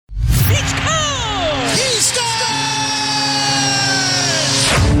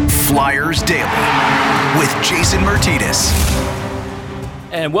Flyers Daily with Jason Martinez.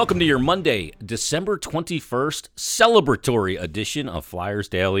 And welcome to your Monday, December 21st, celebratory edition of Flyers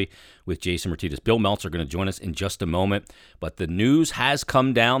Daily with Jason Martinez. Bill Meltzer going to join us in just a moment, but the news has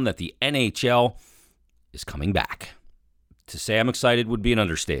come down that the NHL is coming back. To say I'm excited would be an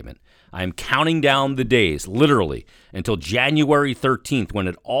understatement. I am counting down the days, literally, until January 13th when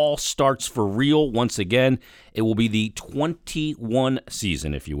it all starts for real once again. It will be the 21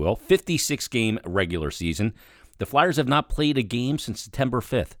 season, if you will, 56-game regular season. The Flyers have not played a game since September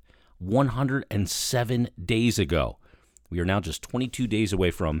 5th, 107 days ago. We are now just 22 days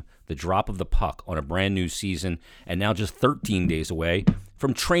away from the drop of the puck on a brand new season, and now just 13 days away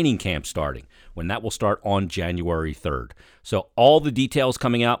from training camp starting, when that will start on January 3rd. So all the details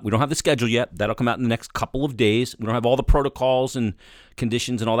coming out. We don't have the schedule yet. That'll come out in the next couple of days. We don't have all the protocols and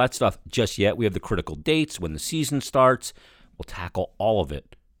conditions and all that stuff just yet. We have the critical dates, when the season starts. We'll tackle all of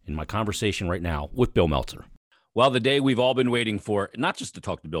it in my conversation right now with Bill Meltzer. Well, the day we've all been waiting for, not just to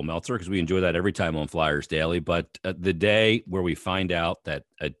talk to Bill Meltzer, because we enjoy that every time on Flyers Daily, but the day where we find out that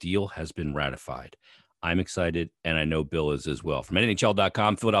a deal has been ratified. I'm excited, and I know Bill is as well. From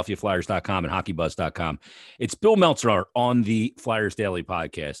NHL.com, PhiladelphiaFlyers.com, and HockeyBuzz.com, it's Bill Meltzer on the Flyers Daily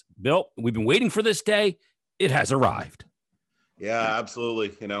podcast. Bill, we've been waiting for this day. It has arrived. Yeah,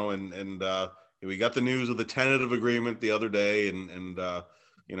 absolutely. And we got the news of the tentative agreement the other day, and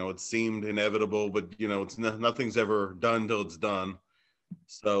it seemed inevitable, but it's nothing's ever done till it's done.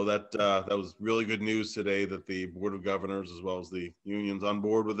 So that was really good news today that the Board of Governors as well as the union's on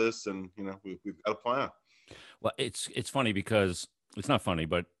board with this, and we've got a plan. Well, it's funny because it's not funny,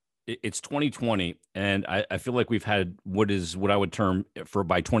 but it's 2020, and I feel like we've had what I would term, for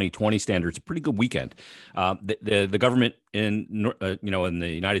by 2020 standards, a pretty good weekend. The government in the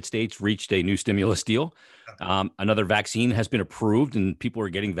United States reached a new stimulus deal. Another vaccine has been approved, and people are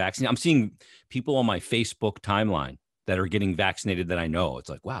getting vaccinated. I'm seeing people on my Facebook timeline that are getting vaccinated that I know. It's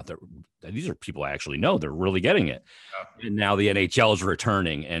like, wow, these are people I actually know. They're really getting it. Yeah. And now the NHL is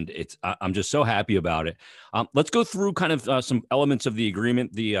returning, and I'm just so happy about it. Let's go through kind of some elements of the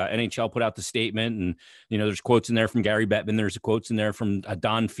agreement. The NHL put out the statement, and there's quotes in there from Gary Bettman. There's quotes in there from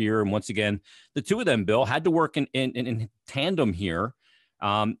Don Fehr, and once again, the two of them, Bill, had to work in tandem here,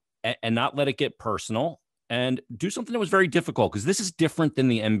 and not let it get personal, and do something that was very difficult, because this is different than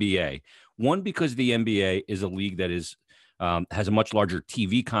the NBA. One, because the NBA is a league that has a much larger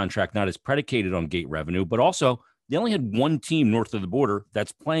TV contract, not as predicated on gate revenue, but also they only had one team north of the border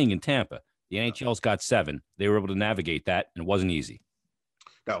that's playing in Tampa. The NHL's got 7. They were able to navigate that, and it wasn't easy.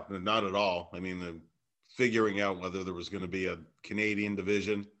 No, not at all. I mean, figuring out whether there was going to be a Canadian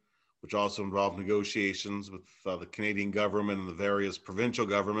division, which also involved negotiations with the Canadian government and the various provincial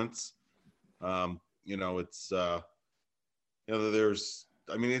governments. It's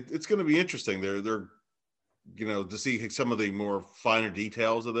going to be interesting. They're to see some of the more finer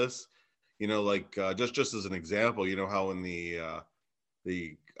details of this, just as an example, how in the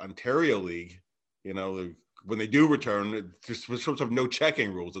Ontario League, when they do return, there's sort of no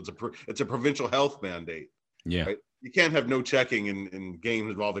checking rules. It's a provincial health mandate. Yeah. Right? You can't have no checking in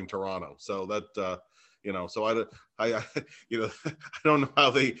games involving Toronto. So that, so I don't know how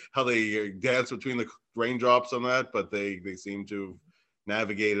they dance between the raindrops on that, but they seem to have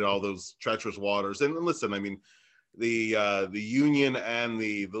navigated all those treacherous waters. And listen, I mean, the union and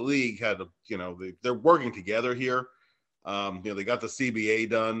the league had they're working together here. They got the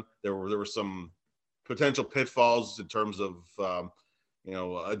CBA done. There were some potential pitfalls in terms of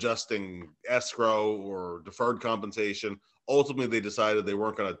adjusting escrow or deferred compensation. Ultimately, they decided they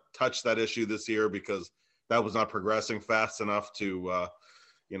weren't going to touch that issue this year because that was not progressing fast enough to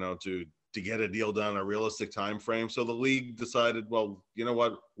get a deal done in a realistic time frame. So the league decided, well, you know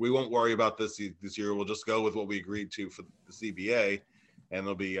what, we won't worry about this year. We'll just go with what we agreed to for the CBA, and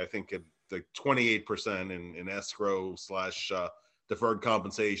there'll be, I think, like 28% in escrow / deferred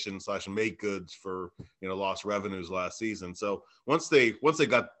compensation / make goods for lost revenues last season. So once they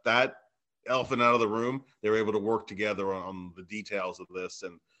got that elephant out of the room, they were able to work together on the details of this,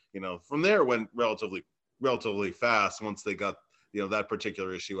 and from there it went relatively fast once they got that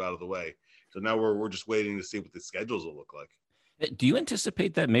particular issue out of the way. So now we're just waiting to see what the schedules will look like. Do you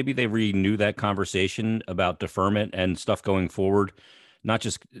anticipate that maybe they renew that conversation about deferment and stuff going forward? Not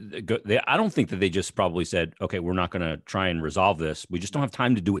just I don't think that they just probably said, okay, we're not going to try and resolve this. We just don't have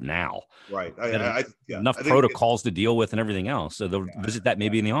time to do it now. Right. Enough protocols to deal with and everything else. So they'll visit that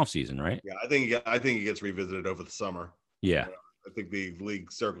maybe in the off season, right? Yeah, I think it gets revisited over the summer. Yeah. I think the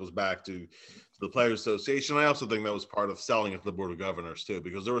league circles back to the Players Association. I also think that was part of selling it to the Board of Governors too,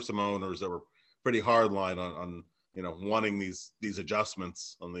 because there were some owners that were pretty hardline on wanting these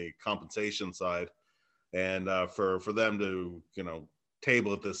adjustments on the compensation side, and for them to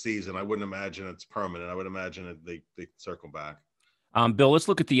table it this season, I wouldn't imagine it's permanent. I would imagine they circle back. Bill, let's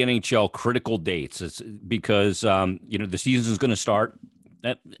look at the NHL critical dates. It's because the season is going to start.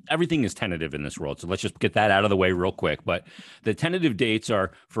 Everything is tentative in this world, so let's just get that out of the way real quick. But the tentative dates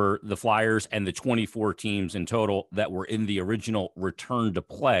are for the Flyers and the 24 teams in total that were in the original return to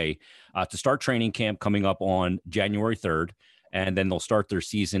play to start training camp coming up on January 3rd, and then they'll start their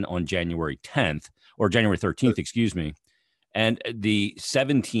season on January 10th or January 13th, excuse me. And the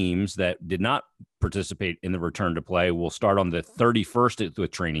 7 teams that did not participate in the return to play will start on the 31st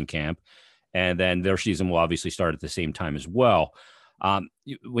with training camp, and then their season will obviously start at the same time as well.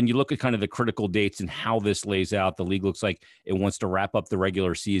 When you look at kind of the critical dates and how this lays out, the league looks like it wants to wrap up the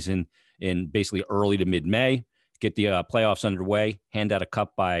regular season in basically early to mid-May, get the playoffs underway, hand out a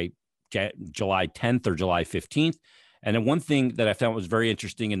cup by July 10th or July 15th. And then one thing that I found was very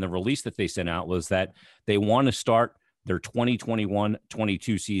interesting in the release that they sent out was that they want to start their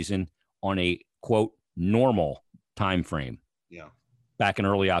 2021-22 season on a, quote, normal time frame. Yeah. Back in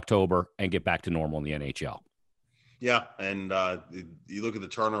early October and get back to normal in the NHL. Yeah, and you look at the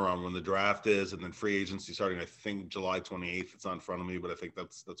turnaround when the draft is, and then free agency starting, I think July 28th. It's not in front of me, but I think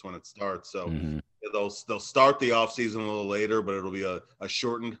that's when it starts. So they'll start the offseason a little later, but it'll be a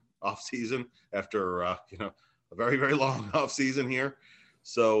shortened offseason after a very, very long offseason here.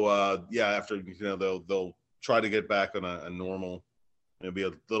 So after they'll try to get back on a normal. It'll be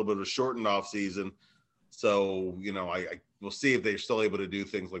a little bit of a shortened offseason. So we'll see if they're still able to do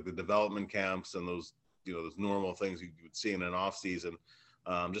things like the development camps and those normal things you would see in an off season,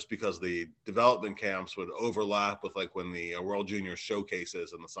 just because the development camps would overlap with like when the World Junior Showcase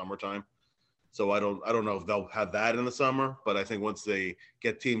is in the summertime. So I don't know if they'll have that in the summer, but I think once they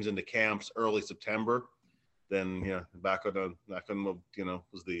get teams into camps early September, then back on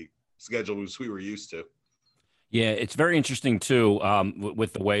was the schedule we were used to. Yeah, it's very interesting too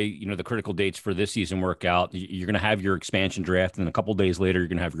with the way the critical dates for this season work out. You're going to have your expansion draft, and then a couple of days later, you're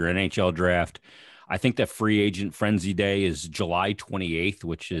going to have your NHL draft. I think that free agent frenzy day is July 28th,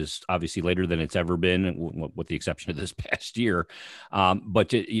 which is obviously later than it's ever been, with the exception of this past year.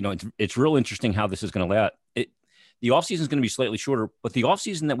 But it's real interesting how this is going to lay out. The offseason is going to be slightly shorter, but the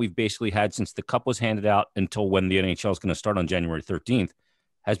offseason that we've basically had since the cup was handed out until when the NHL is going to start on January 13th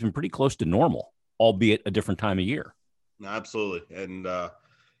has been pretty close to normal, albeit a different time of year. Absolutely. And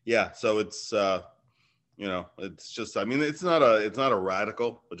so it's it's just, it's not a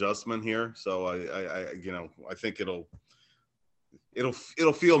radical adjustment here. So I think it'll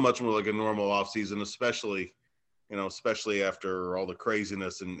feel much more like a normal off season, especially after all the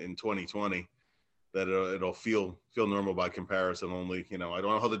craziness in 2020, that it'll feel normal by comparison. Only, I don't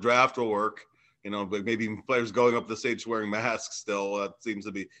know how the draft will work, but maybe players going up the stage wearing masks still. That seems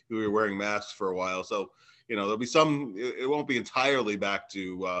to be, we were wearing masks for a while. So, there'll be some, it won't be entirely back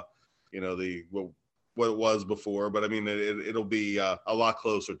to, what it was before, but it'll be a lot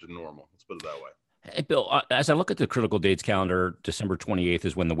closer to normal. Let's put it that way. Hey, Bill, as I look at the critical dates calendar, December 28th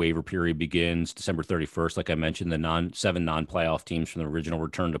is when the waiver period begins. December 31st, like I mentioned, the 7 non-playoff teams from the original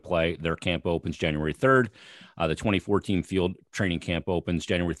return to play, their camp opens January 3rd. The 2014 field training camp opens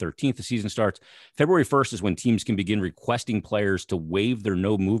January 13th. The season starts. February 1st is when teams can begin requesting players to waive their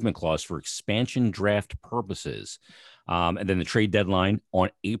no movement clause for expansion draft purposes. And then the trade deadline on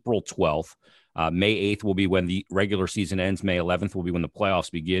April 12th. May 8th will be when the regular season ends. May 11th will be when the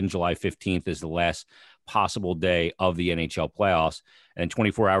playoffs begin. July 15th is the last possible day of the NHL playoffs. And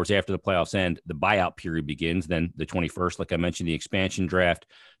 24 hours after the playoffs end, the buyout period begins. Then the 21st, like I mentioned, the expansion draft.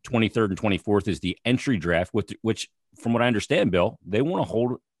 23rd and 24th is the entry draft, which from what I understand, Bill, they want to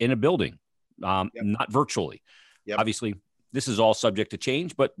hold in a building, not virtually. Yep. Obviously, this is all subject to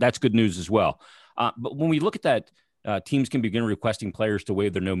change, but that's good news as well. But when we look at that, teams can begin requesting players to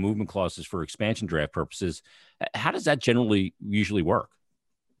waive their no movement clauses for expansion draft purposes. How does that usually work?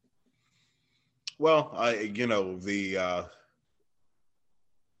 Well,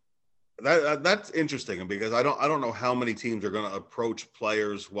 that's interesting because I don't know how many teams are going to approach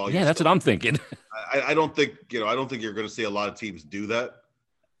players while. Yeah, that's what I'm thinking. I don't think you're going to see a lot of teams do that.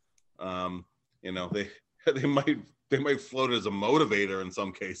 They might float as a motivator in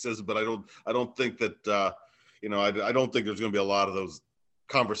some cases, but I don't think that. I don't think there's going to be a lot of those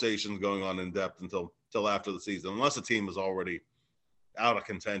conversations going on in depth until after the season, unless a team is already out of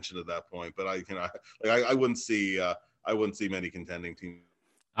contention at that point. But I wouldn't see many contending teams.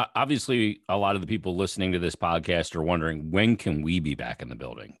 Obviously, a lot of the people listening to this podcast are wondering, when can we be back in the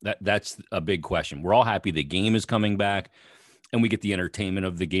building? That's a big question. We're all happy the game is coming back, and we get the entertainment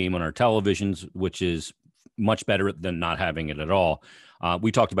of the game on our televisions, which is much better than not having it at all.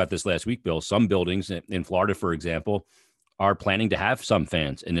 We talked about this last week, Bill. Some buildings in Florida, for example, are planning to have some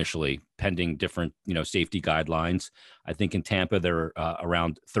fans initially, pending different, safety guidelines. I think in Tampa, they're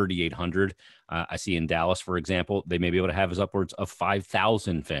around 3,800. I see in Dallas, for example, they may be able to have as upwards of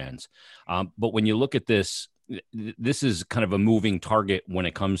 5,000 fans. But when you look at this, this is kind of a moving target when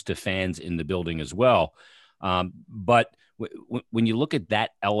it comes to fans in the building as well. But when you look at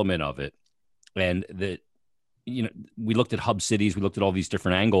that element of it, and we looked at hub cities, we looked at all these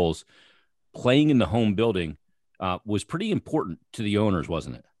different angles, playing in the home building was pretty important to the owners,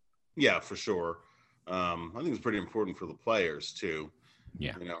 wasn't it? Yeah, for sure. I think it's pretty important for the players too.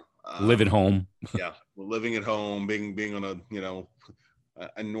 Yeah. Live at home. Yeah. Well, living at home, being on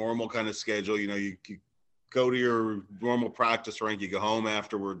a normal kind of schedule, you go to your normal practice rink, you go home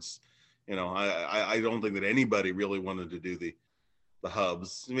afterwards. I don't think that anybody really wanted to do the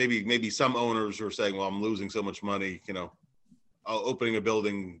hubs. Maybe some owners were saying, well, I'm losing so much money, opening a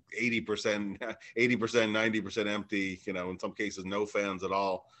building 80%, 90% empty, in some cases, no fans at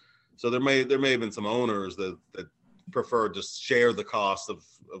all. So there may have been some owners that prefer to share the cost of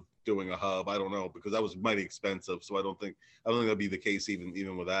doing a hub. I don't know, because that was mighty expensive. So I don't think that'd be the case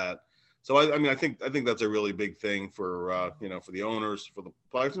even with that. So I think that's a really big thing for for the owners, for the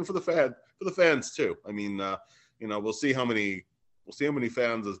players, and for the fans too. We'll see how many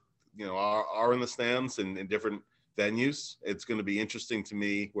fans are in the stands in different venues. It's going to be interesting to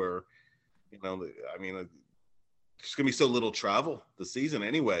me where, there's going to be so little travel this season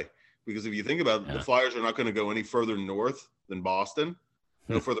anyway, because if you think about it, the Flyers are not going to go any further north than Boston,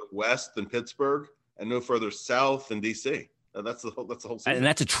 no further west than Pittsburgh, and no further south than DC. That's the whole season. And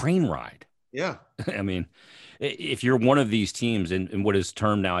that's a train ride. Yeah. If you're one of these teams in what is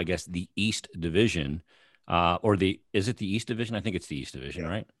termed now, I guess, the East Division, is it the East Division? I think it's the East Division,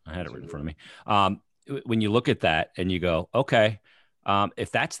 right? I had it right in front of me. When you look at that and you go, okay, if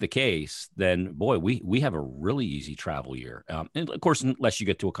that's the case, then boy, we have a really easy travel year. And of course, unless you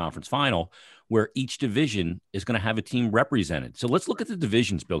get to a conference final where each division is going to have a team represented. So let's look at the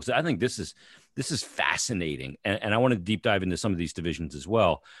divisions, Bill, because I think this is fascinating. And I want to deep dive into some of these divisions as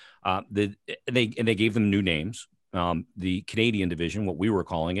well. They gave them new names. The Canadian division, what we were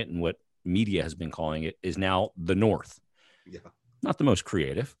calling it and what media has been calling it, is now the North. Yeah. Not the most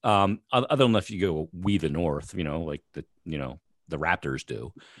creative. Other than if you go, we the North, like the Raptors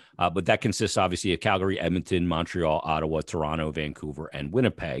do. But that consists obviously of Calgary, Edmonton, Montreal, Ottawa, Toronto, Vancouver, and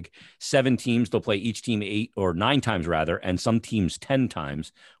Winnipeg. 7 teams. They'll play each team 8 or 9 times rather, and some teams 10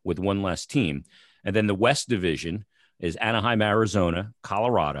 times with one less team. And then the West Division is Anaheim, Arizona,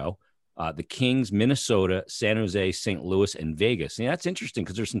 Colorado, the Kings, Minnesota, San Jose, St. Louis, and Vegas. And that's interesting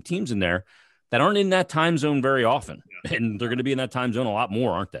because there's some teams in there that aren't in that time zone very often. Yeah. And they're going to be in that time zone a lot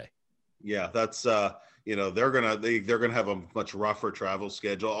more, aren't they? Yeah, that's they're gonna have a much rougher travel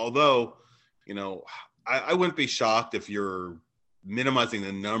schedule. Although, I wouldn't be shocked if you're minimizing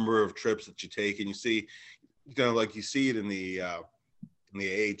the number of trips that you take, and you see, like you see it in the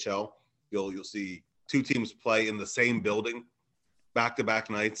AHL. You'll see 2 teams play in the same building, back-to-back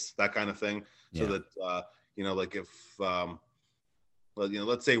nights, that kind of thing. So that like if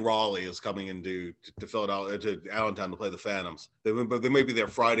let's say Raleigh is coming into Philadelphia, to Allentown to play the Phantoms. They may be there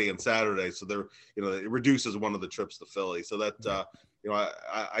Friday and Saturday, so they're it reduces one of the trips to Philly. So that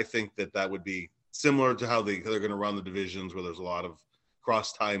I think that would be similar to how they're going to run the divisions, where there's a lot of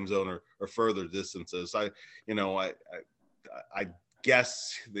cross time zone or further distances. I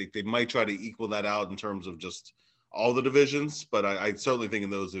guess they might try to equal that out in terms of just all the divisions, but I certainly think in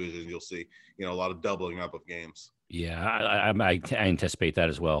those divisions you'll see a lot of doubling up of games. Yeah, I anticipate that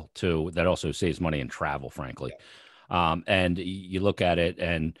as well, too. That also saves money in travel, frankly. Yeah. And you look at it,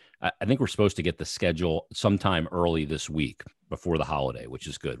 and I think we're supposed to get the schedule sometime early this week before the holiday, which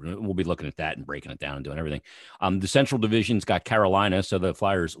is good. We'll be looking at that and breaking it down and doing everything. The Central Division's got Carolina, so the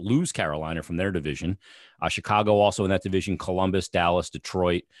Flyers lose Carolina from their division. Chicago also in that division, Columbus, Dallas,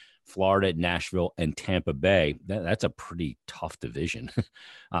 Detroit, Florida, Nashville, and Tampa Bay. That's a pretty tough division.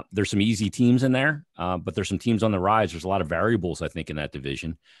 There's some easy teams in there, but there's some teams on the rise. There's a lot of variables, I think, in that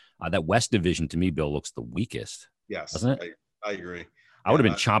division. That West Division, to me, Bill, looks the weakest. Yes, doesn't it? I agree. I would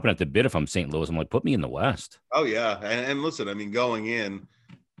have been chomping at the bit if I'm St. Louis. I'm like, put me in the West. Oh, yeah. And listen, going in,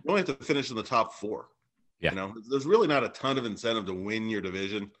 you only have to finish in the top 4. Yeah. There's really not a ton of incentive to win your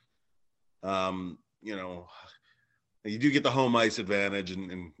division. You do get the home ice advantage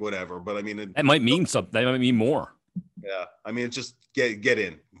and whatever, but it might mean something. That might mean more. Yeah. It's just get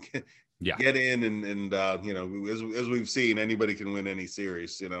in. Yeah. Get in and as we've seen, anybody can win any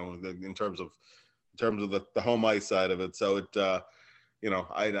series, in terms of the home ice side of it. So it,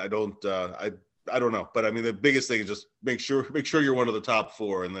 I don't know, but I mean, the biggest thing is just make sure you're one of the top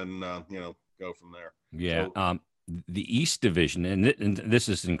four, and then go from there. Yeah. So, The East Division, and this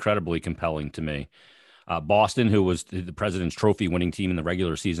is incredibly compelling to me. Boston, who was the President's Trophy winning team in the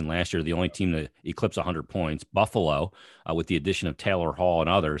regular season last year, the only team to eclipse 100 points. Buffalo, with the addition of Taylor Hall and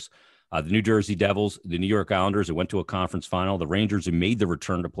others. The New Jersey Devils, the New York Islanders, who went to a conference final. The Rangers, who made the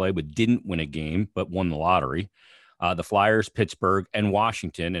return to play but didn't win a game, but won the lottery. The Flyers, Pittsburgh, and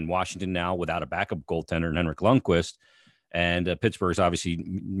Washington. And Washington now without a backup goaltender, Henrik Lundqvist. And Pittsburgh's obviously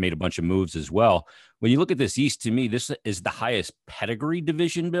made a bunch of moves as well. When you look at this East, to me, this is the highest pedigree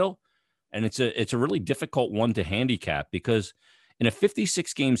division, Bill. And it's a really difficult one to handicap because in a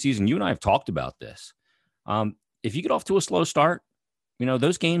 56-game season, you and I have talked about this. If you get off to a slow start,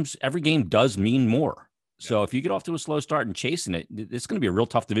 those games, every game does mean more. So if you get off to a slow start and chasing it, it's going to be a real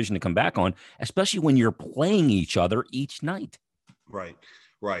tough division to come back on, especially when you're playing each other each night. Right.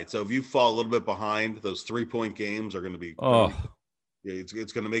 So if you fall a little bit behind, those 3-point games are going to be, it's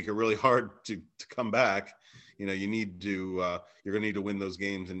going to make it really hard to come back. You need to, you're going to need to win those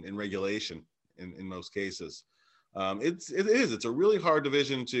games in regulation in most cases. It's a really hard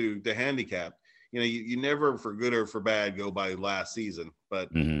division to handicap. You never, for good or for bad, go by last season, but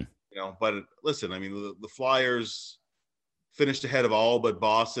but listen, I mean, the Flyers finished ahead of all but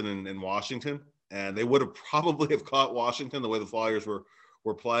Boston and Washington, and they would have probably have caught Washington the way the Flyers were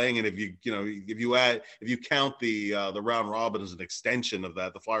playing. And if you count the round robin as an extension of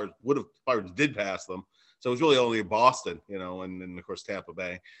that, the Flyers did pass them. So it was really only Boston, and of course Tampa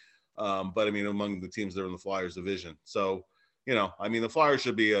Bay. But I mean, among the teams that are in the Flyers division. So, I mean, the Flyers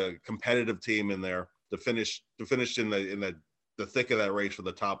should be a competitive team in there to finish in the thick of that race for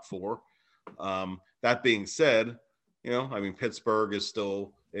the top four. That being said, I mean, Pittsburgh is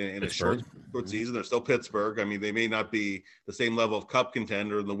still in a short season. They're still Pittsburgh. I mean, they may not be the same level of cup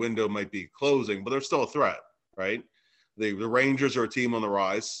contender, and the window might be closing, but they're still a threat, right? The Rangers are a team on the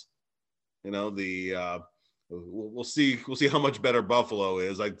rise. We'll see how much better Buffalo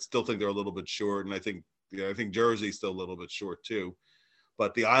is. I still think they're a little bit short, and I think Jersey's still a little bit short too.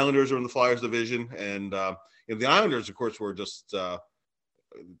 But the Islanders are in the Flyers division, and the Islanders, of course, were just the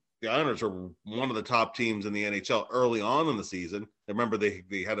Islanders are one of the top teams in the NHL early on in the season. I remember they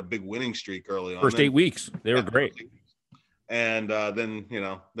had a big winning streak early on. First 8 weeks, they were great. And then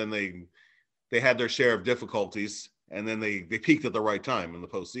they had their share of difficulties, and then they peaked at the right time in the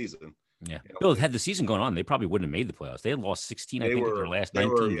postseason. Yeah, Bill, had the season going on, they probably wouldn't have made the playoffs. They had lost 16, I think, in their last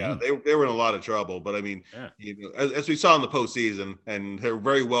 19 games. They were in a lot of trouble. But I mean, as we saw in the postseason, and they're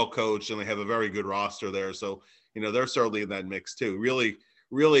very well coached, and they have a very good roster there. So they're certainly in that mix too. Really,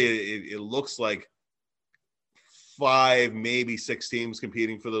 it looks like 5, maybe 6 teams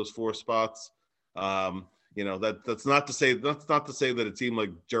competing for those 4 spots. That's not to say that a team like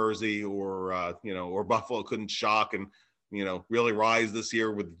Jersey or Buffalo couldn't shock and really rise this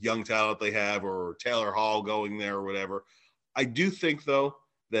year with young talent they have, or Taylor Hall going there or whatever. I do think though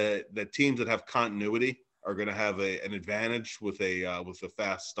that teams that have continuity are going to have an advantage with a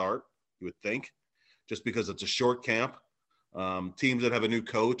fast start. You would think, just because it's a short camp. Teams that have a new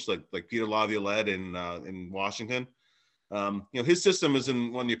coach like Peter Laviolette in Washington, his system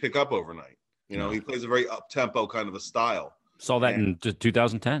isn't one you pick up overnight. He plays a very up-tempo kind of a style. Saw that in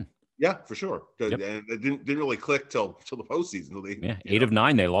 2010. Yeah, for sure. Yep. And it didn't really click till the postseason. 8 of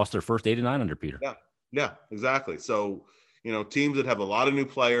 9. They lost their first 8 of 9 under Peter. Yeah, exactly. So, teams that have a lot of new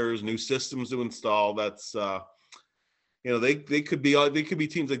players, new systems to install, that's they could be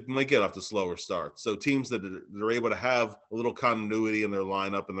teams that might get off to slower starts. So teams that are able to have a little continuity in their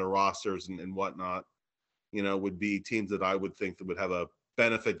lineup and their rosters and whatnot, would be teams that I would think that would have a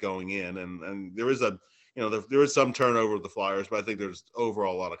benefit going in. And there is there is some turnover with the Flyers, but I think there's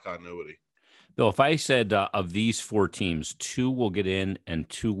overall a lot of continuity. Bill, if I said of these 4 teams, 2 will get in and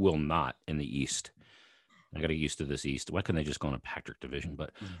 2 will not in the East. I got to get used to this East. Why couldn't they just go in a Patrick division?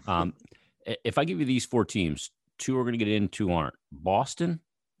 But if I give you these 4 teams, 2 are going to get in, 2 aren't. Boston,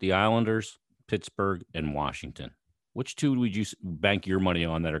 the Islanders, Pittsburgh, and Washington. Which 2 would you bank your money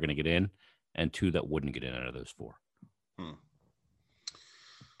on that are going to get in, and 2 that wouldn't get in out of those 4?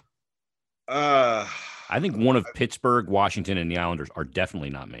 I think one of Pittsburgh, Washington, and the Islanders are definitely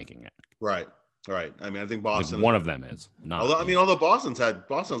not making it. Right. I mean, I think Boston. One of them is not. Although Boston's a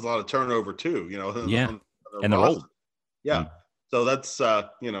lot of turnover too. Yeah, and they're old. Yeah. So that's I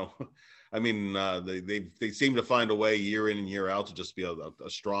mean, they seem to find a way year in and year out to just be a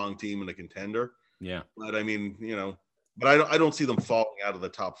strong team and a contender. Yeah. But I mean, but I don't see them falling out of the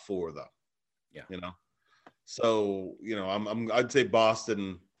top 4 though. Yeah. So I'd say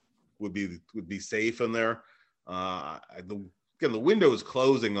Boston would be safe in there. The again, the window is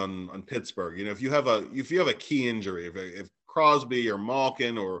closing on Pittsburgh. You know, if you have a key injury, if Crosby or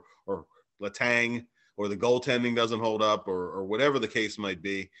Malkin or Letang or the goaltending doesn't hold up or whatever the case might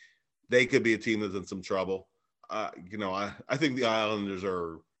be, they could be a team that's in some trouble. You know, I think the Islanders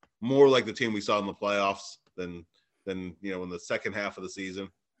are more like the team we saw in the playoffs than you know in the second half of the season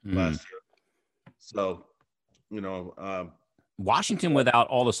last year. So, you know, Washington without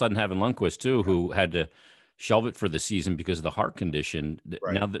all of a sudden having Lundqvist too, who had to shelve it for the season because of the heart condition.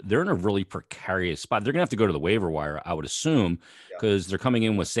 Right. Now they're in a really precarious spot. They're gonna have to go to the waiver wire, I would assume, because they're coming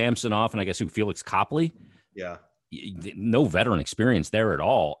in with Samsonov and I guess Felix Copley. Yeah. No veteran experience there at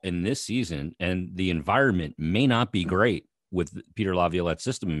all in this season, and the environment may not be great with Peter Laviolette's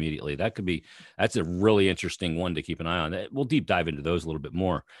system immediately. That's a really interesting one to keep an eye on. We'll deep dive into those a little bit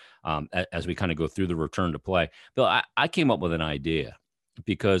more as we kind of go through the return to play. Bill, I came up with an idea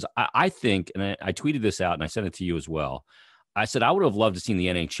because I think, and I tweeted this out and I sent it to you as well. I said, I would have loved to see the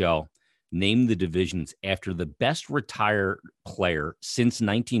NHL name the divisions after the best retired player since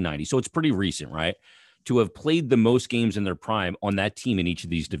 1990. So it's pretty recent, right? To have played the most games in their prime on that team in each of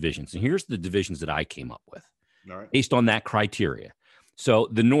these divisions. And here's the divisions that I came up with based on that criteria. So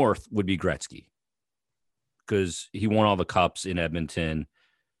the North would be Gretzky because he won all the cups in Edmonton.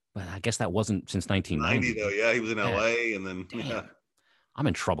 But I guess that wasn't since 1990. Though, yeah, he was in LA and then I'm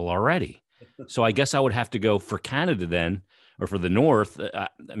in trouble already. So I guess I would have to go for Canada then, or for the North. I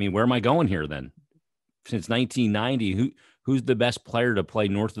mean, where am I going here then? Since 1990, who's the best player to play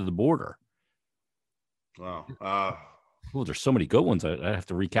north of the border? Wow. Oh, there's so many good ones. I have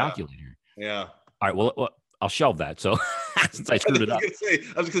to recalculate here. Yeah. All right. Well, I'll shelve that. So since I screwed it up,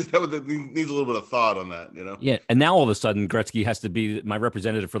 I was going to say that needs a little bit of thought on that, you know? Yeah. And now all of a sudden, Gretzky has to be my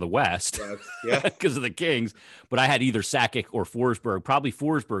representative for the West because of the Kings. But I had either Sakic or Forsberg. Probably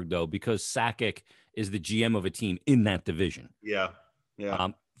Forsberg, though, because Sakic is the GM of a team in that division. Yeah. Yeah.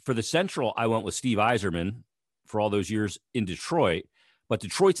 For the Central, I went with Steve Yzerman for all those years in Detroit. But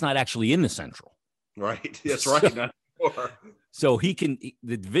Detroit's not actually in the Central. Right. That's right. So the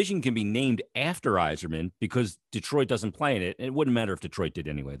division can be named after Yzerman because Detroit doesn't play in it. And it wouldn't matter if Detroit did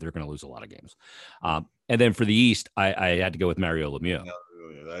anyway. They're going to lose a lot of games. And then for the East, I had to go with Mario Lemieux.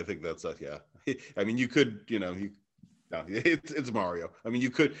 Yeah, I think that's yeah. I mean, you could, it's Mario. I mean, you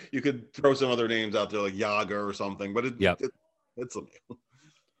could throw some other names out there like Yager or something, but it's Lemieux.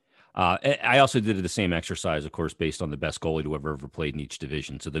 I also did the same exercise, of course, based on the best goalie to ever played in each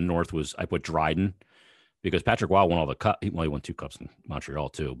division. So the North I put Dryden because Patrick Roy won all the cup. He won 2 cups in Montreal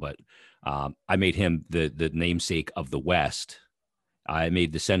too, but I made him the namesake of the West. I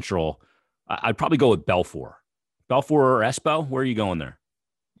made the Central. I'd probably go with Belfour or Espo. Where are you going there?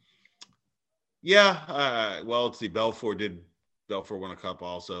 Yeah. Well, let's see. Belfour won a cup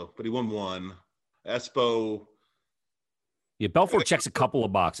also, but he won 1. Espo. Yeah, Belfour checks a couple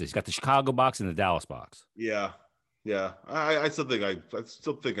of boxes. He's got the Chicago box and the Dallas box. Yeah. I still think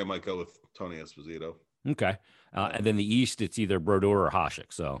I might go with Tony Esposito. Okay. And then the East, it's either Brodeur or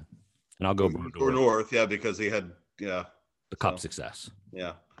Hasek. So, and I'll go Brodeur. North, yeah, because he had the cup success.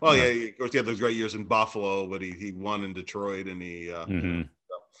 Yeah. Well, yeah. Of course, he had those great years in Buffalo, but he won in Detroit, and he.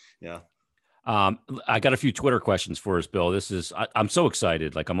 Yeah. I got a few Twitter questions for us, Bill. I'm so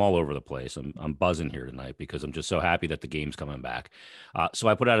excited. Like I'm all over the place. I'm buzzing here tonight because I'm just so happy that the game's coming back. So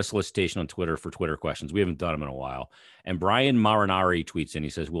I put out a solicitation on Twitter for Twitter questions. We haven't done them in a while. And Brian Marinari tweets in, he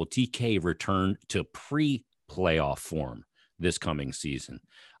says, will TK return to pre-playoff form this coming season?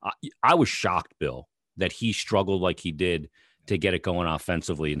 I was shocked, Bill, that he struggled like he did to get it going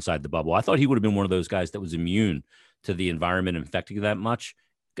offensively inside the bubble. I thought he would have been one of those guys that was immune to the environment infecting that much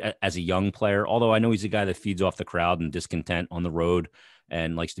as a young player, although I know he's a guy that feeds off the crowd and discontent on the road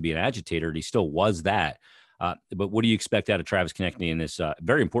and likes to be an agitator. He still was that. But what do you expect out of Travis Konecny in this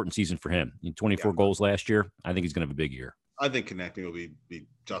very important season for him? 24 goals last year. I think he's going to have a big year. I think Konecny will be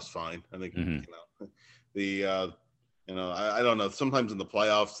just fine. I think, I don't know. Sometimes in the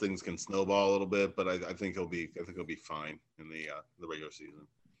playoffs, things can snowball a little bit, but I think he'll be fine in the regular season.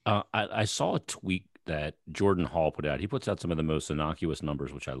 I saw a tweet that Jordan Hall put out. He puts out some of the most innocuous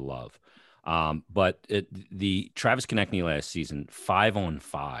numbers, which I love. But the Travis Konecny last season,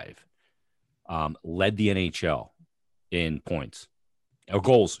 5-on-5, led the NHL in points or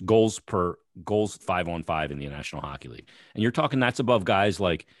goals 5-on-5 in the National Hockey League. And you're talking that's above guys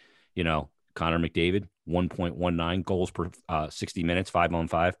like, Connor McDavid, 1.19 goals per 60 minutes,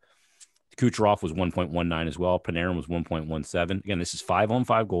 5-on-5. Kucherov was 1.19 as well. Panarin was 1.17. Again, this is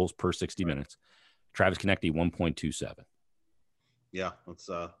 5-on-5 goals per 60 minutes. Travis Konecny, 1.27. Yeah, that's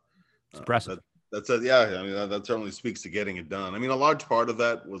impressive. That's yeah. I mean, that certainly speaks to getting it done. I mean, a large part of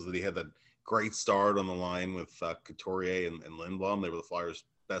that was that he had that great start on the line with Couturier and Lindblom. They were the Flyers'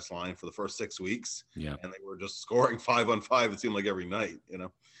 best line for the first 6 weeks. Yeah. And they were just scoring 5-on-5. It seemed like every night,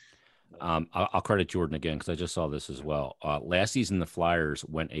 I'll credit Jordan again because I just saw this as well. Last season, the Flyers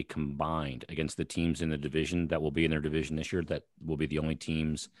went a combined against the teams in the division that will be in their division this year. That will be the only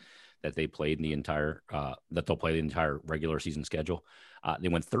teams that they played in the entire that they'll play the entire regular season schedule. They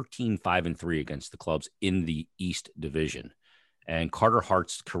went 13-5-3 against the clubs in the East Division, and Carter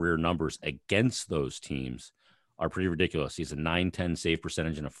Hart's career numbers against those teams are pretty ridiculous. He has a .910 save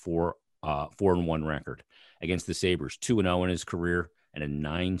percentage and a 4-1 record against the Sabres. 2-0 in his career and a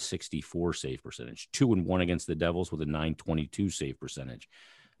 .964 save percentage. 2-1 against the Devils with a .922 save percentage.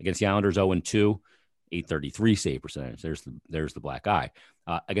 Against the Islanders, 0-2, .833 save percentage. There's the black eye.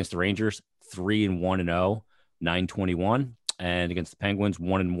 Against the Rangers, 3-1-0, .921, and against the Penguins,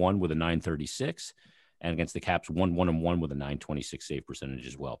 1-1 with a .936, and against the Caps, 1-1 with a .926 save percentage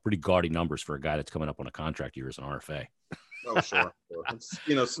as well. Pretty gaudy numbers for a guy that's coming up on a contract year as an RFA. Oh, sure. It's,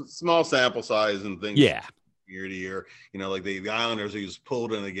 small sample size and things. Yeah. Year to year, like the Islanders, he was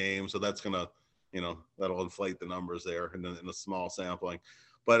pulled in the game, so that's gonna, that'll inflate the numbers there in the small sampling.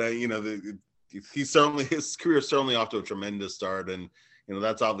 But his career is certainly off to a tremendous start, and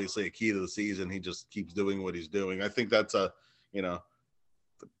that's obviously a key to the season. He just keeps doing what he's doing. I think that's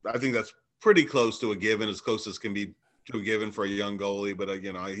pretty close to a given, as close as can be to a given for a young goalie. But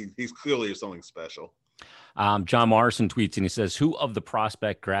he's clearly something special. John Morrison tweets and he says, who of the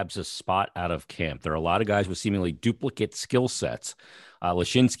prospect grabs a spot out of camp? There are a lot of guys with seemingly duplicate skill sets.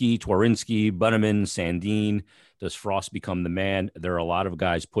 Lashinsky, Twarynski, Bunnaman, Sandin. Does Frost become the man? There are a lot of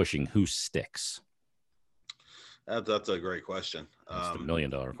guys pushing. Who sticks? That's a great question. That's the $1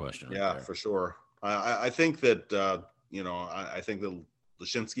 million question. Yeah, for sure. I think that, I think that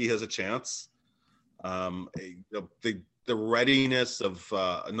Lashinsky has a chance. The readiness of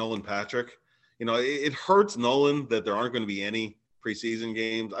Nolan Patrick, it hurts Nolan that there aren't going to be any preseason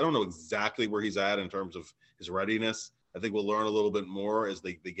games. I don't know exactly where he's at in terms of his readiness. I think we'll learn a little bit more as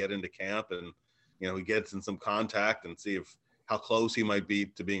they get into camp and, he gets in some contact and see how close he might be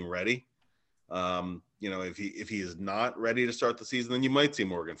to being ready. If he is not ready to start the season, then you might see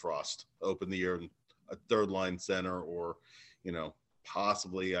Morgan Frost open the year in a third line center, or,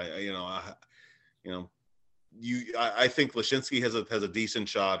 possibly, I think Lashinsky has a decent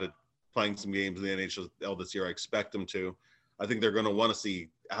shot at playing some games in the NHL this year. I expect him to. I think they're going to want to see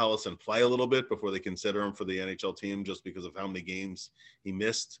Allison play a little bit before they consider him for the NHL team, just because of how many games he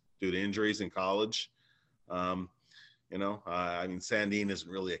missed due to injuries in college. Sandin isn't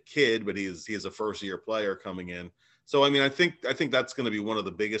really a kid, but he is a first-year player coming in. So, I think that's going to be one of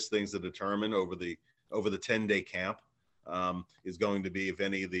the biggest things to determine over the 10-day camp, is going to be if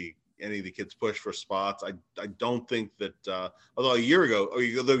any of the kids push for spots. I don't think that although a year ago,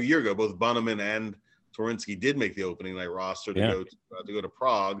 both Bunnaman and Twarynski did make the opening night roster to go to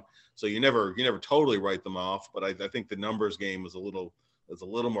Prague. So you never totally write them off. But I think the numbers game is a little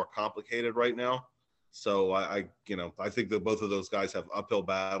more complicated right now. So I think that both of those guys have uphill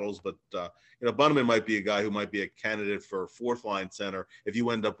battles. But Bunnaman might be a guy who might be a candidate for fourth line center if you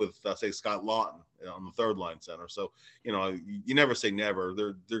end up with say Scott Lawton on the third line center. So you never say never.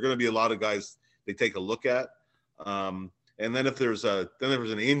 There are going to be a lot of guys they take a look at. And then if there's an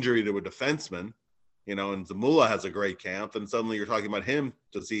injury to a defenseman, and Zamula has a great camp, then suddenly you're talking about him.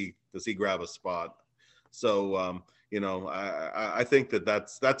 Does he grab a spot? So I think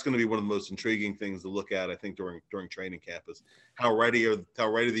that's going to be one of the most intriguing things to look at. I think during training camp is how ready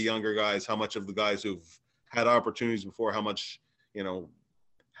the younger guys, how much of the guys who've had opportunities before, how much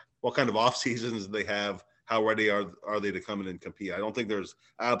what kind of off seasons they have, how ready are they to come in and compete. I don't think there's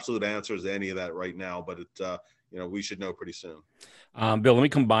absolute answers to any of that right now, but we should know pretty soon. Bill, let me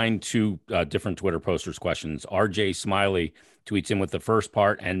combine two different Twitter posters' questions. RJ Smiley tweets in with the first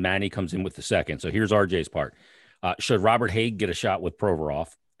part, and Manny comes in with the second. So here's RJ's part. Should Robert Haig get a shot with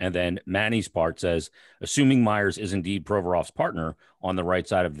Provorov? And then Manny's part says, assuming Myers is indeed Provorov's partner on the right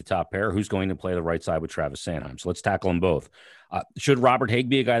side of the top pair, who's going to play the right side with Travis Sanheim? So let's tackle them both. Should Robert Haig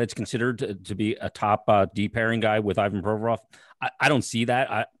be a guy that's considered to be a top D pairing guy with Ivan Provorov? I don't see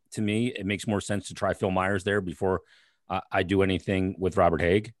that. To me, it makes more sense to try Phil Myers there before I do anything with Robert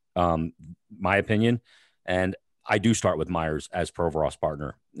Haig, my opinion. And I do start with Myers as Provorov's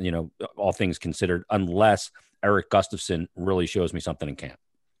partner, all things considered, unless Eric Gustafsson really shows me something in camp.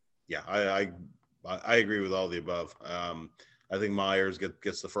 Yeah, I agree with all the above. I think Myers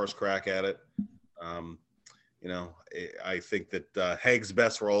gets the first crack at it. I think that Haig's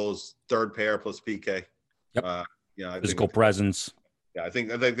best role is third pair plus PK. Yep. Physical presence. Yeah, I think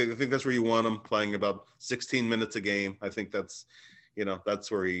that's where you want him, playing about 16 minutes a game. I think that's,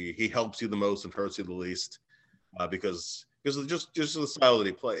 that's where he helps you the most and hurts you the least, because of just the style that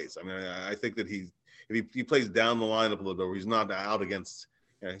he plays. I mean, I think that if he plays down the lineup a little bit, where he's not out against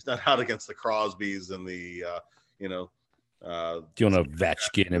the Crosbys and the doing a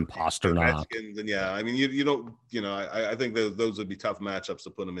Ovechkin and Pasternak. And yeah, I mean, you don't, I think those would be tough matchups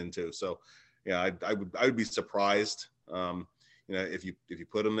to put him into. So yeah, I would be surprised, if you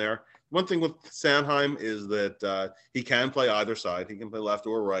put him there. One thing with Sanheim is that he can play either side. He can play left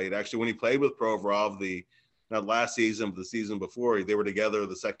or right. Actually, when he played with Provorov, not last season, but the season before, they were together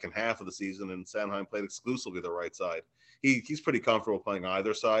the second half of the season, and Sanheim played exclusively the right side. He's pretty comfortable playing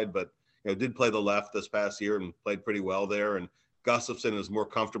either side, but did play the left this past year and played pretty well there. And Gustafsson is more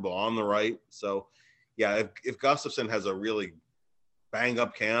comfortable on the right. So yeah, if Gustafsson has a really bang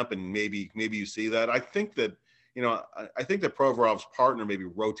up camp, and maybe you see that, I think that Provorov's partner may be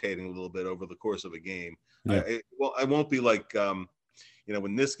rotating a little bit over the course of a game. Yeah. I won't be like, when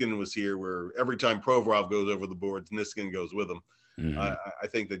Niskanen was here, where every time Provorov goes over the boards, Niskanen goes with him. Mm-hmm. I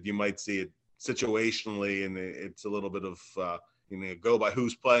think that you might see it situationally, and it's a little bit of, go by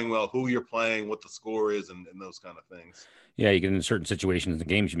who's playing well, who you're playing, what the score is, and those kind of things. Yeah, you get in certain situations in the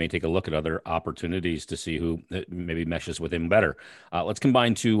games, you may take a look at other opportunities to see who maybe meshes with him better. Let's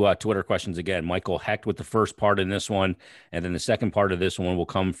combine two Twitter questions again. Michael Hecht with the first part in this one, and then the second part of this one will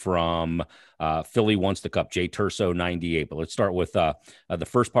come from Philly Wants the Cup, Jay Turso 98. But let's start with the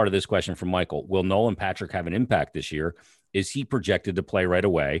first part of this question from Michael. Will Nolan Patrick have an impact this year? Is he projected to play right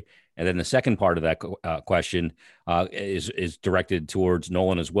away? And then the second part of that question is directed towards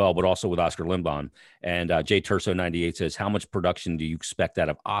Nolan as well, but also with Oscar Lindblom. And Jay Turso 98 says, how much production do you expect out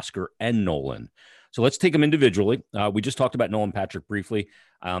of Oscar and Nolan? So let's take them individually. We just talked about Nolan Patrick briefly.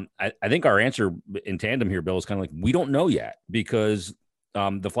 I think our answer in tandem here, Bill, is kind of like, we don't know yet, because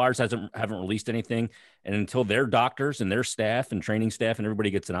the Flyers haven't released anything, and until their doctors and their staff and training staff and everybody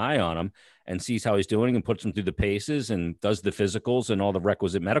gets an eye on him and sees how he's doing and puts him through the paces and does the physicals and all the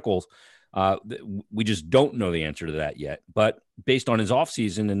requisite medicals, we just don't know the answer to that yet. But based on his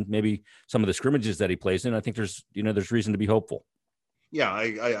offseason and maybe some of the scrimmages that he plays in, I think there's reason to be hopeful. Yeah,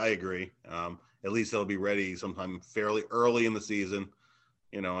 I agree. At least he'll be ready sometime fairly early in the season.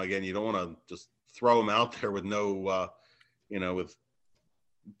 Again, you don't want to just throw him out there with no, with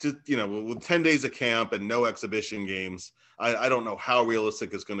 10 days of camp and no exhibition games. I don't know how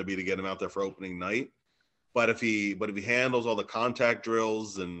realistic it's going to be to get him out there for opening night. But if he handles all the contact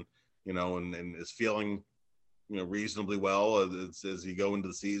drills and is feeling, reasonably well as you go into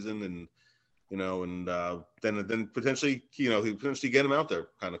the season, and then potentially, he potentially get him out there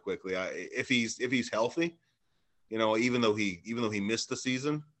kind of quickly. If he's healthy, even though he missed the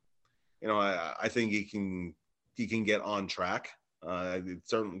season, I think he can get on track.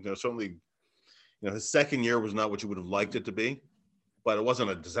 Certainly, his second year was not what you would have liked it to be, but it wasn't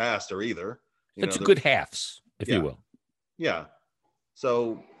a disaster either. It's good halves, if you will. Yeah.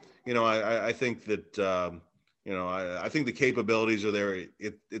 So, I think that, I think the capabilities are there.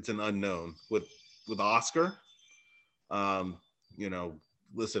 It's an unknown with Oscar.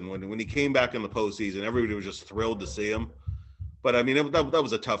 Listen, when he came back in the postseason, everybody was just thrilled to see him. But I mean, that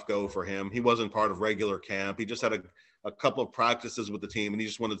was a tough go for him. He wasn't part of regular camp. He just had a couple of practices with the team, and he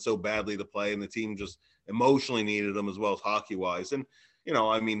just wanted so badly to play, and the team just emotionally needed him as well as hockey wise. And,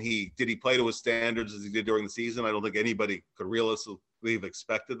 did he play to his standards as he did during the season? I don't think anybody could realistically have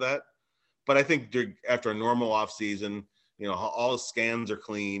expected that. But I think after a normal off season, all his scans are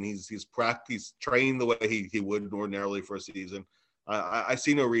clean. He's trained the way he would ordinarily for a season. I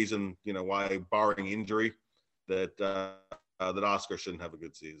see no reason, why, barring injury, that Oscar shouldn't have a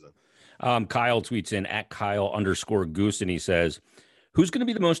good season. Kyle tweets in at Kyle_Goose, and he says, who's going to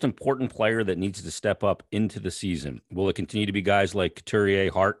be the most important player that needs to step up into the season? Will it continue to be guys like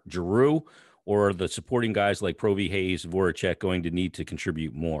Couturier, Hart, Giroux, or are the supporting guys like Provy, Hayes, Voracek going to need to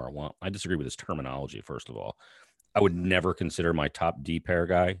contribute more? Well, I disagree with his terminology, first of all. I would never consider my top D pair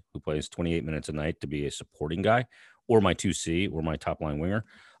guy who plays 28 minutes a night to be a supporting guy, or my 2C, or my top line winger.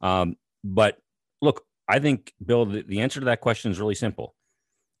 But look, I think, Bill, the answer to that question is really simple.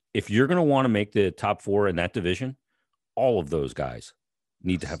 If you're going to want to make the top four in that division, all of those guys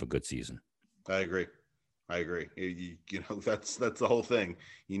need to have a good season. I agree. That's the whole thing.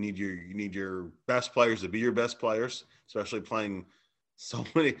 You need your best players to be your best players, especially playing so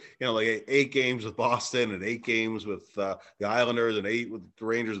many, like 8 games with Boston and 8 games with the Islanders and 8 with the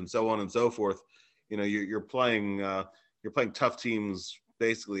Rangers and so on and so forth. You're playing tough teams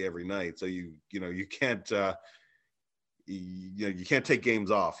basically every night. So you can't you can't take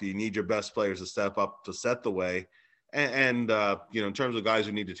games off. You need your best players to step up to set the way. And in terms of guys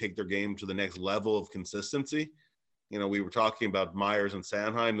who need to take their game to the next level of consistency, we were talking about Myers and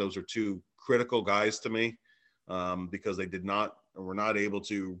Sanheim. Those are two critical guys to me because they were not able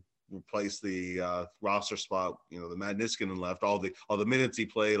to replace the roster spot. The Matt Niskanen left, all the minutes he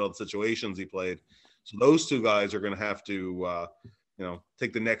played, all the situations he played. So those two guys are going to have to,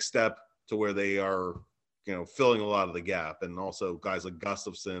 take the next step to where they are, filling a lot of the gap. And also guys like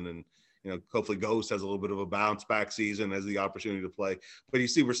Gustafsson and, hopefully Ghost has a little bit of a bounce back season, has the opportunity to play. But you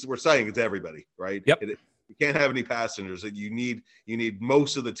see, we're saying it's everybody, right? Yep. You can't have any passengers. You need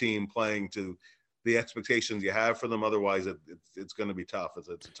most of the team playing to the expectations you have for them. Otherwise, it's going to be tough. It's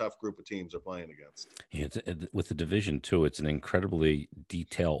a tough group of teams they're playing against. Yeah, with the division too, it's an incredibly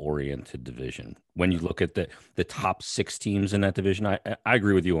detail-oriented division. When you look at the top 6 teams in that division, I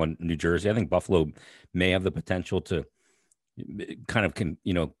agree with you on New Jersey. I think Buffalo may have the potential to kind of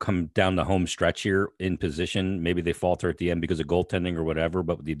come down the home stretch here in position. Maybe they falter at the end because of goaltending or whatever,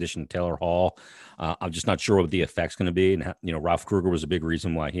 but with the addition of Taylor Hall, I'm just not sure what the effect's going to be. And Ralph Kruger was a big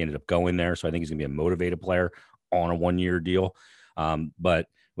reason why he ended up going there, so I think he's going to be a motivated player on a 1-year deal. But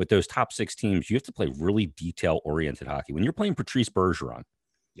with those top 6 teams, you have to play really detail-oriented hockey. When you're playing Patrice Bergeron,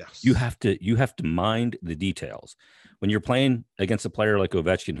 yes, you have to mind the details. When you're playing against a player like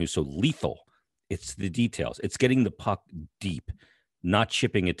Ovechkin, who's so lethal, it's the details. It's getting the puck deep, not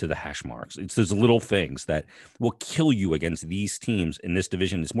chipping it to the hash marks. It's those little things that will kill you against these teams in this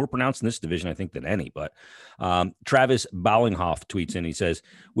division. It's more pronounced in this division, I think, than any. But Travis Ballinghoff tweets in. He says,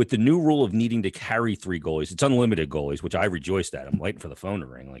 with the new rule of needing to carry 3 goalies, it's unlimited goalies, which I rejoiced at. I'm waiting for the phone to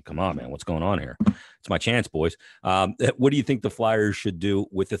ring. Like, come on, man, what's going on here? It's my chance, boys. What do you think the Flyers should do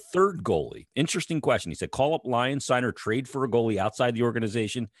with a 3rd goalie? Interesting question. He said, call up Lyon, sign or trade for a goalie outside the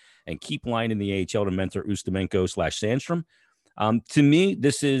organization, and keep Lyon in the AHL to mentor Ustimenko/Sandstrom. To me,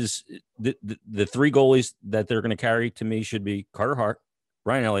 this is the 3 goalies that they're going to carry. To me, should be Carter Hart,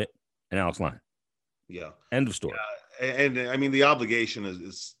 Brian Elliott, and Alex Lyon. Yeah. End of story. Yeah. And I mean, the obligation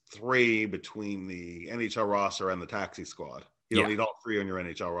is 3 between the NHL roster and the taxi squad. You don't need all 3 on your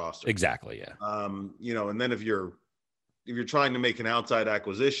NHL roster. Exactly. Yeah. And then if you're trying to make an outside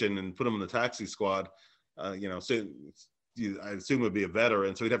acquisition and put them in the taxi squad, so I assume it would be a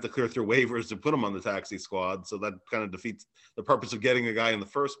veteran, so he'd have to clear through waivers to put him on the taxi squad. So that kind of defeats the purpose of getting a guy in the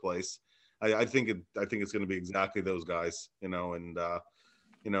first place. I think it's going to be exactly those guys, and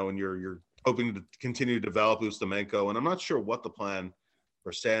you're hoping to continue to develop Ustimenko, and I'm not sure what the plan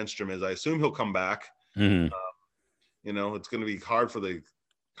for Sandstrom is. I assume he'll come back. Mm-hmm. It's going to be hard to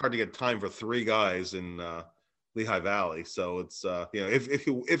get time for 3 guys in Lehigh Valley. So it's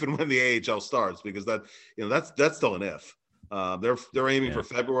if and when the AHL starts, because that's still an if. They're aiming for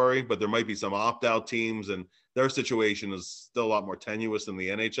February, but there might be some opt-out teams, and their situation is still a lot more tenuous than the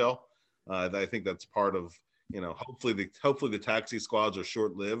NHL. I think that's part of hopefully the taxi squads are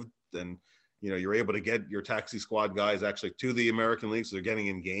short-lived, and you're able to get your taxi squad guys actually to the American League, so they're getting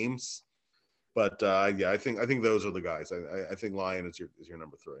in games. But I think those are the guys. I think Lyon is your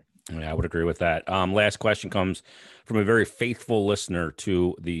number 3. Yeah, I would agree with that. Last question comes from a very faithful listener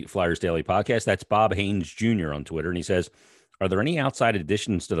to the Flyers Daily podcast. That's Bob Haynes Jr. on Twitter, and he says, "Are there any outside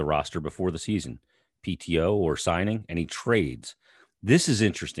additions to the roster before the season? PTO or signing? Any trades?" This is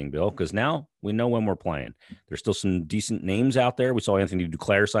interesting, Bill, because now we know when we're playing. There's still some decent names out there. We saw Anthony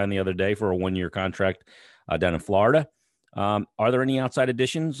Duclair sign the other day for a 1-year contract down in Florida. Are there any outside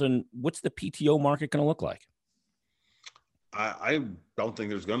additions, and what's the PTO market going to look like? I don't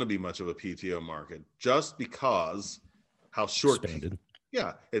think there's going to be much of a PTO market, just because how short. Expanded.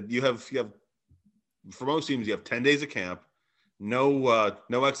 Yeah, you have for most teams you have 10 days of camp, no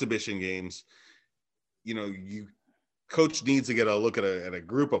exhibition games. Coach needs to get a look at a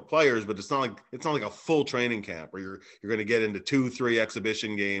group of players, but it's not like a full training camp where you're going to get into 2-3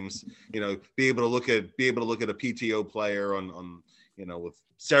 exhibition games. Be able to look at a PTO player on with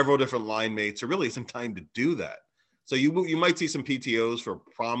several different line mates. There really isn't time to do that. So you might see some PTOs for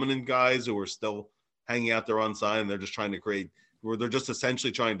prominent guys who are still hanging out there unsigned, and they're just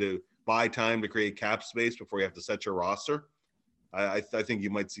essentially trying to buy time to create cap space before you have to set your roster. I think you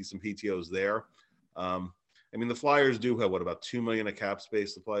might see some PTOs there. The Flyers do have about $2 million of cap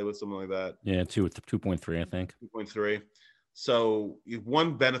space to play with, something like that. Yeah, 2.3, I think. 2.3. So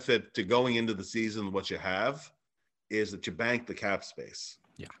one benefit to going into the season, what you have is that you bank the cap space.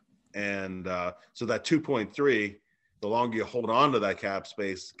 Yeah. And so that 2.3, the longer you hold on to that cap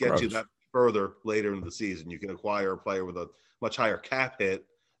space, gets you that further later in the season. You can acquire a player with a much higher cap hit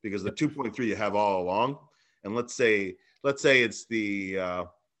because the 2.3 you have all along. And let's say it's the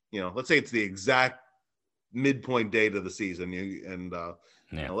exact midpoint date of the season. Now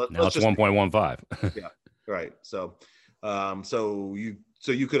it's 1.15. Yeah, right. So, so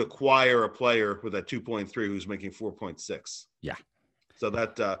so you could acquire a player with that 2.3 who's making 4.6. Yeah. So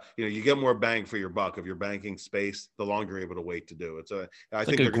that, you get more bang for your buck. If you're banking space, the longer you're able to wait to do it. So I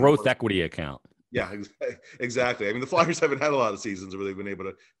think like a growth equity account. Yeah, exactly. I mean, the Flyers haven't had a lot of seasons where they've been able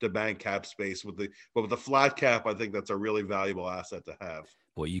to bank cap space but with the flat cap, I think that's a really valuable asset to have.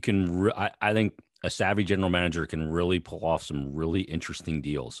 Well, you can, I think a savvy general manager can really pull off some really interesting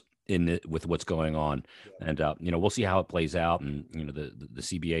deals with what's going on. Yeah. And, we'll see how it plays out and, the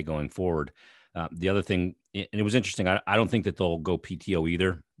CBA going forward. The other thing, and it was interesting, I don't think that they'll go PTO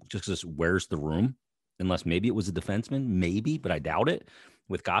either, just because where's the room? Unless maybe it was a defenseman, maybe, but I doubt it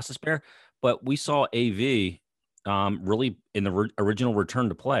with Gostisbehere. But we saw AV really in the original return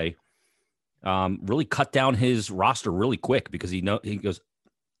to play, really cut down his roster really quick because he goes,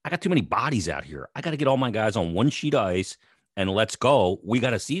 I got too many bodies out here. I got to get all my guys on one sheet of ice and let's go. We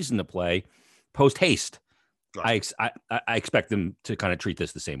got a season to play post haste. Right. I expect them to kind of treat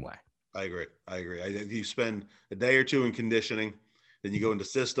this the same way. I agree. I think you spend a day or two in conditioning, then you go into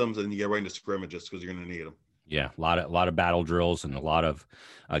systems, and then you get right into scrimmages because you're going to need them. Yeah, a lot of battle drills and a lot of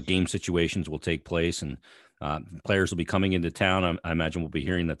game situations will take place, and players will be coming into town. I imagine we'll be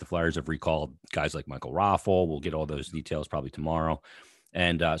hearing that the Flyers have recalled guys like Michael Raffl. We'll get all those details probably tomorrow.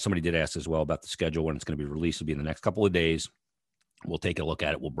 And somebody did ask as well about the schedule when it's going to be released. It'll be in the next couple of days. We'll take a look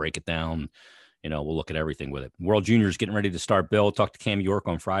at it. We'll break it down. We'll look at everything with it. World Juniors getting ready to start. Bill talked to Cam York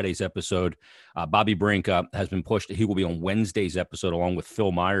on Friday's episode. Bobby Brink has been pushed. He will be on Wednesday's episode along with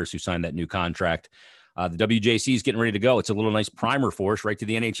Phil Myers, who signed that new contract. The WJC is getting ready to go. It's a little nice primer for us right to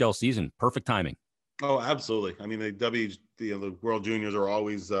the NHL season. Perfect timing. Oh, absolutely. I mean, the World Juniors are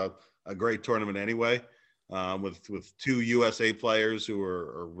always a great tournament anyway. With two USA players who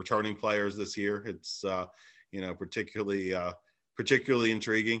are returning players this year, it's particularly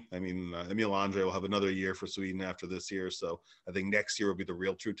intriguing. I mean, Emil Andre will have another year for Sweden after this year, so I think next year will be the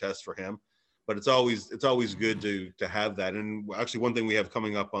real true test for him. But it's always good to have that. And actually, one thing we have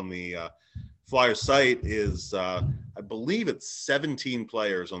coming up on the Flyers site is I believe it's 17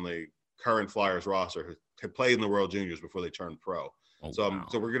 players on the current Flyers roster who have played in the World Juniors before they turned pro. Oh, so wow.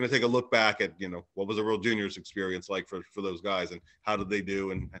 So we're going to take a look back at what was the World Juniors experience like for those guys, and how did they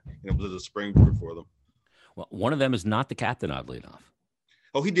do, and was it a springboard for them. Well, one of them is not the captain, oddly enough.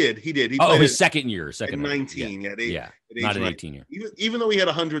 Oh, he did. He his second year. At 19. At not an 18 year. Even though he had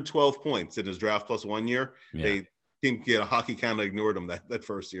 112 points in his draft plus 1 year, they think Hockey Canada ignored him that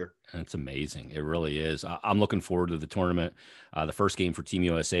first year. That's amazing. It really is. I'm looking forward to the tournament. The first game for Team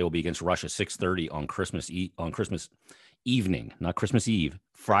USA will be against Russia, 6:30 on Christmas evening, not Christmas Eve,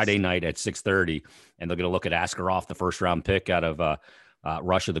 Friday night at 6:30, and they're going to look at Askarov, the first round pick out of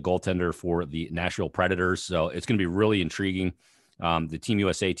Russia, the goaltender for the Nashville Predators. So it's going to be really intriguing. The Team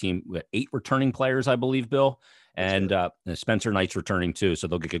USA team, we had 8 returning players, I believe, Bill, and Spencer Knight's returning too. So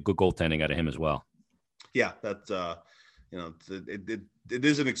they'll get a good goaltending out of him as well. Yeah, that's it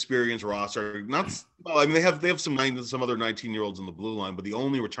is an experienced roster. They have some other 19-year-olds in the blue line, but the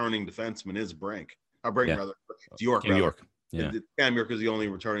only returning defenseman is Brink. It's York. Cam York. Yeah. Cam York is the only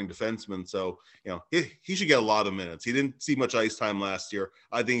returning defenseman, so he should get a lot of minutes. He didn't see much ice time last year.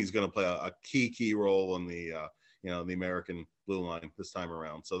 I think he's going to play a key role in the the American blue line this time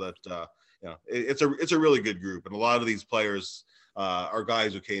around. So that it's a really good group, and a lot of these players are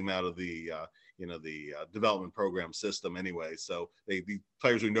guys who came out of the development program system anyway. So they be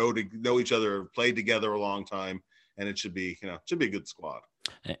players who know each other, played together a long time, and it should be a good squad.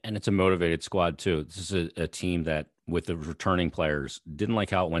 And it's a motivated squad too. This is a team that, with the returning players, didn't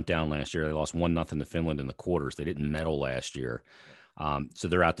like how it went down last year. They lost 1-0 to Finland in the quarters. They didn't medal last year. So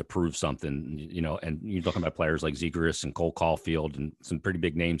they're out to prove something, and you're talking about players like Zegras and Cole Caulfield and some pretty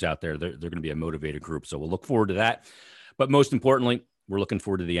big names out there. They're going to be a motivated group. So we'll look forward to that. But most importantly, we're looking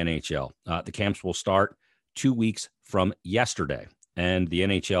forward to the NHL. The camps will start 2 weeks from yesterday, and the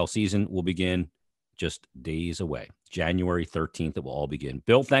NHL season will begin just days away. January 13th, it will all begin.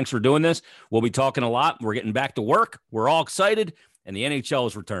 Bill, thanks for doing this. We'll be talking a lot. We're getting back to work. We're all excited, and the NHL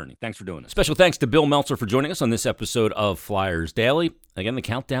is returning. Thanks for doing this. Special thanks to Bill Meltzer for joining us on this episode of Flyers Daily. Again, the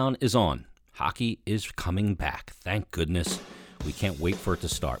countdown is on. Hockey is coming back. Thank goodness. We can't wait for it to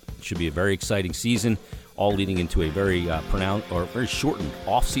start. It should be a very exciting season, all leading into a very very shortened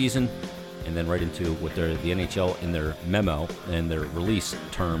off season, and then right into what the NHL in their memo and their release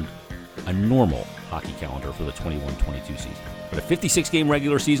termed a normal hockey calendar for the 21-22 season. But a 56-game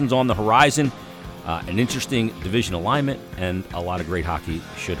regular season's on the horizon, an interesting division alignment, and a lot of great hockey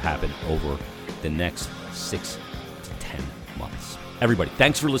should happen over the next 6 to 10 months. Everybody,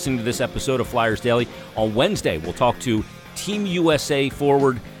 thanks for listening to this episode of Flyers Daily. On Wednesday, we'll talk to Team USA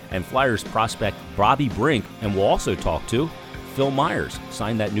forward and Flyers prospect Bobby Brink, and we'll also talk to Phil Myers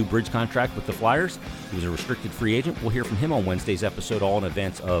signed that new bridge contract with the Flyers. He was a restricted free agent. We'll hear from him on Wednesday's episode, all in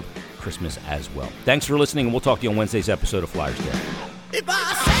advance of Christmas as well. Thanks for listening, and we'll talk to you on Wednesday's episode of Flyers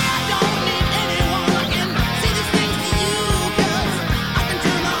Daily.